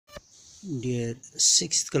Dear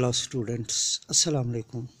 6th class students, Assalamu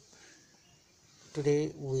alaikum.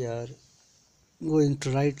 Today we are going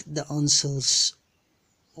to write the answers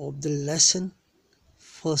of the lesson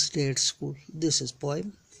First Day at School. This is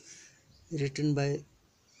poem written by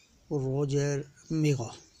Roger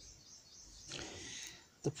Miga.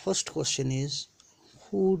 The first question is,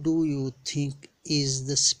 who do you think is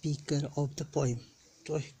the speaker of the poem?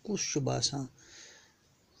 تۄہہِ کُس چھُ باسان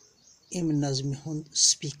اَمہِ نظمہِ ہُنٛد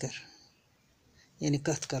speaker یعنی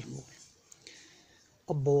کتھ کرن وول؟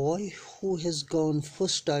 A boy who has gone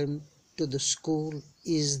first time to the school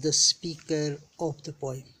is the speaker of the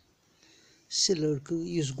poem. سُہ لڑکہٕ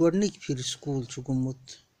یُس گۄڈنِکہِ پھِرِ سکوٗل چھُ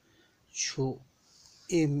گوٚمُت چھُ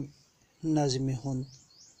اَمہِ نظمہِ ہُنٛد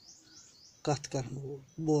کتھ کرن وول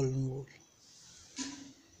بولن وول.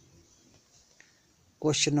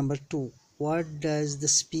 Question number 2. What does the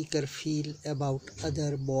speaker feel about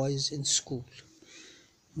other boys in school?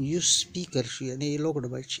 یُس سپیٖکر چھُ یعنی یہِ لۄکُٹ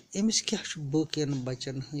بچہِ چھُ أمِس کیٛاہ چھُ باقین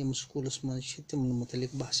بچن یِم سکوٗلس منٛز چھِ تِمن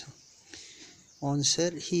مُتعلق باسان؟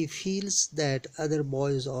 Answer: He feels that other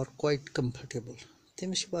boys are quite comfortable.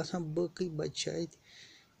 تٔمِس چھُ باسان باقٕے بچہِ چھِ اَتہِ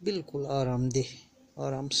بِلکُل آرام دہ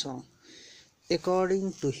آرام سان. According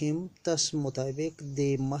to him, تس مُطٲبق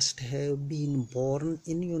they must have been born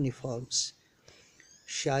in uniforms.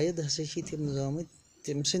 شاید ہسا چھِ تِم زامٕتۍ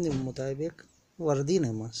تٔمۍ سٕنٛدِ مُطٲبق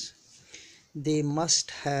وردیٖنٕے منٛز. They must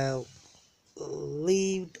have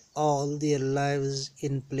lived all their lives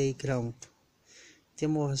in playground.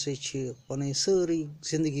 تِمو ہسا چھِ پنٕنۍ سٲرٕے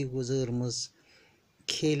زندگی گُزٲرمٕژ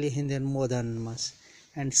کھیلہِ ہٕنٛدٮ۪ن مٲدانن منٛز.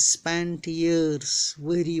 And spent years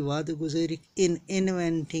ؤری وادٕ گُزٲرِکھ in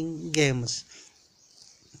inventing games.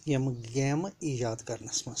 یِمہٕ گیمہٕ ایجاد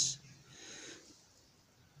کرنس منٛز.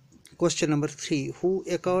 Question number 3. Who,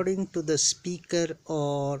 according to the speaker,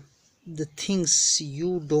 are the things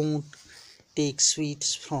you don't take sweets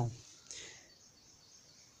from?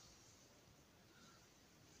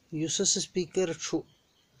 یُس ہسا سپیٖکر چھُ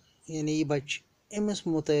یعنی یہِ بچہِ أمِس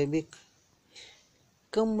مُطٲبق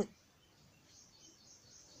کٕم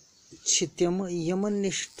چھِ تِمہٕ یِمن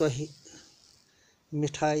نِش تۄہہِ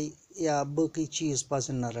مِٹھایہِ یا باقٕے چیٖز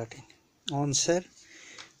پزن نہٕ رٹٕنۍ. Answer: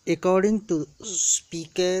 According to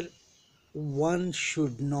speaker, one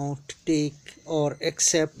should not take or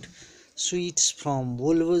accept sweets from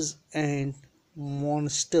wolves and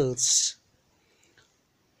monsters.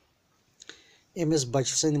 أمِس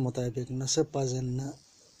بچہِ سٕنٛدِ مُطٲبق نسا پزن نہٕ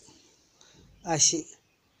اسہِ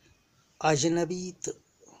اجنبی تہٕ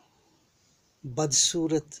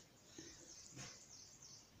بدصوٗرت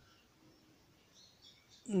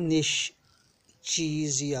نِش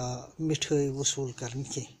چیٖز یا مِٹھٲے وصوٗل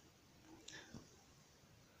کرٕنۍ کینٛہہ.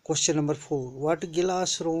 Question number 4. What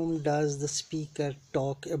classroom does the speaker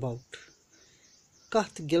talk about?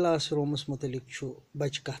 کتھ گِلاس روٗمس مُتعلق چھُ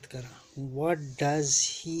بچہِ کتھ کران؟ What does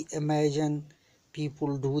he imagine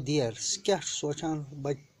people do there? کیٛاہ چھُ سونٛچان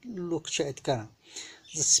لُکھ چھِ اتہِ کران؟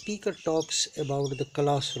 The speaker talks about the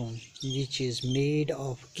classroom which is made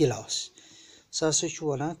of glass. سُہ ہسا چھُ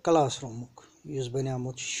ونان کلاس روٗمُک یُس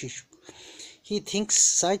بنیومُت چھُ شیٖشُک. He thinks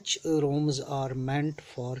such rooms are meant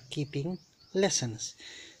for keeping lessons.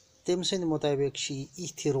 تٔمۍ سٕنٛدِ مُطٲبق چھِ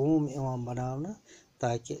یِتھۍ روٗم یِوان بناونہٕ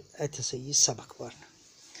تاکہِ اتہِ ہسا یی سبق پرنہٕ.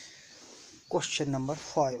 Question number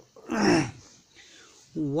 5.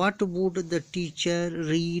 What would the teacher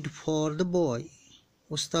read for the boy?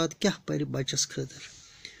 اُستاد کیٛاہ پرِ بچس خٲطرٕ؟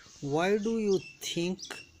 Why do you think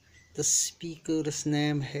the speaker's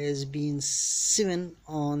name has been sewn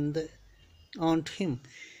onto him?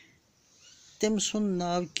 تٔمۍ سُنٛد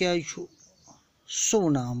ناو کیٛازِ چھُ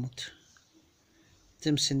سُونہٕ آمُت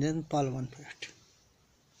تٔمۍ سٕنٛدٮ۪ن پلون پٮ۪ٹھ؟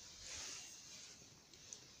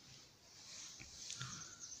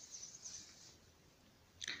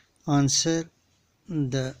 Answer: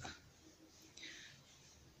 The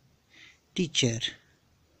teacher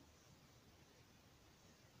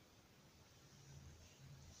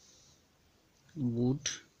would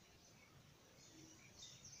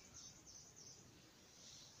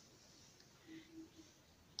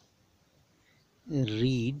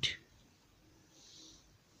read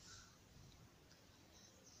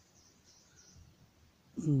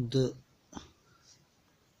the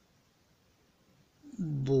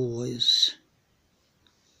boy's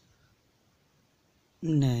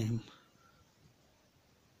name.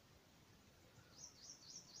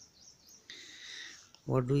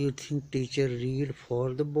 What do you think teacher read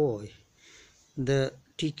for the boy? The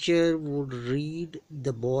teacher would read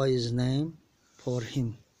the boy's name for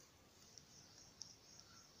him.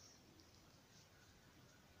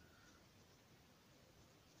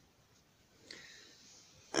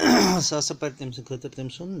 سُہ ہسا پرِ تٔمۍ سٕنٛدِ خٲطرٕ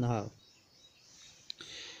تٔمۍ سُنٛد ناو.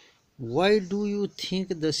 Why do you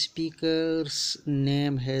think the speaker's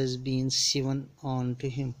name has been sewn onto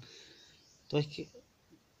him?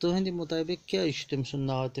 तुहंदि मुताबिक क्या तम सुन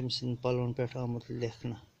नाव तम सिंद पलवन पे आमुत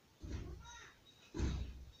लिखना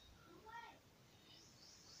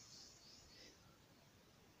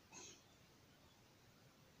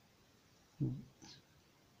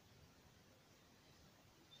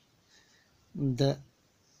The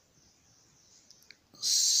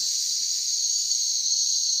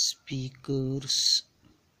speaker's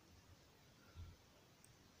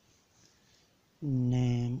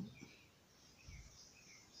name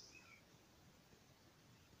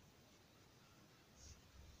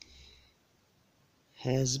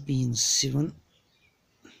has been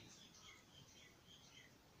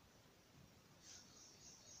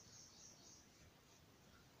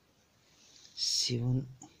sewn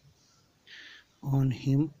on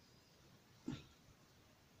him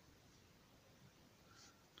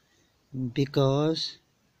because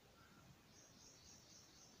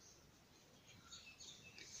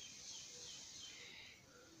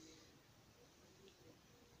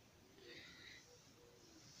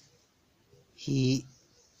he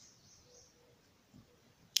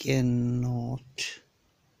cannot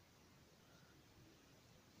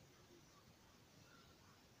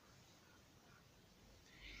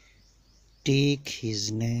take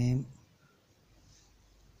his name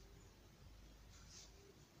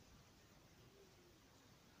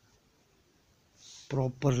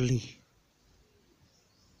properly.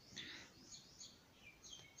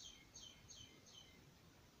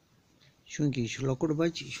 चूंकि यह लकुड़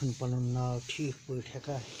बच्चे यह पन नाव ठीक पे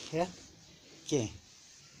हेकान हेत कह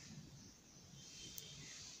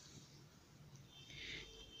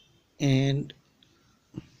and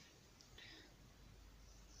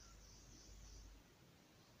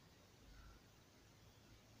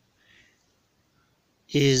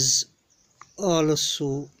is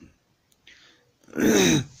also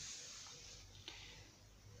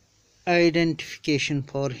identification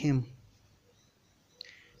for him.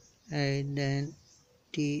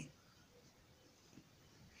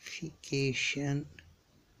 Identification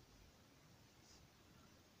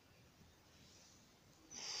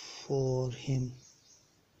for him.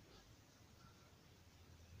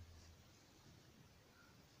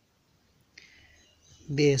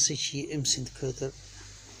 Basically, أمۍ سٕنٛدِ خٲطرٕ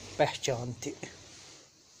पहचान تہِ.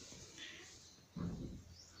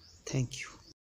 Thank you.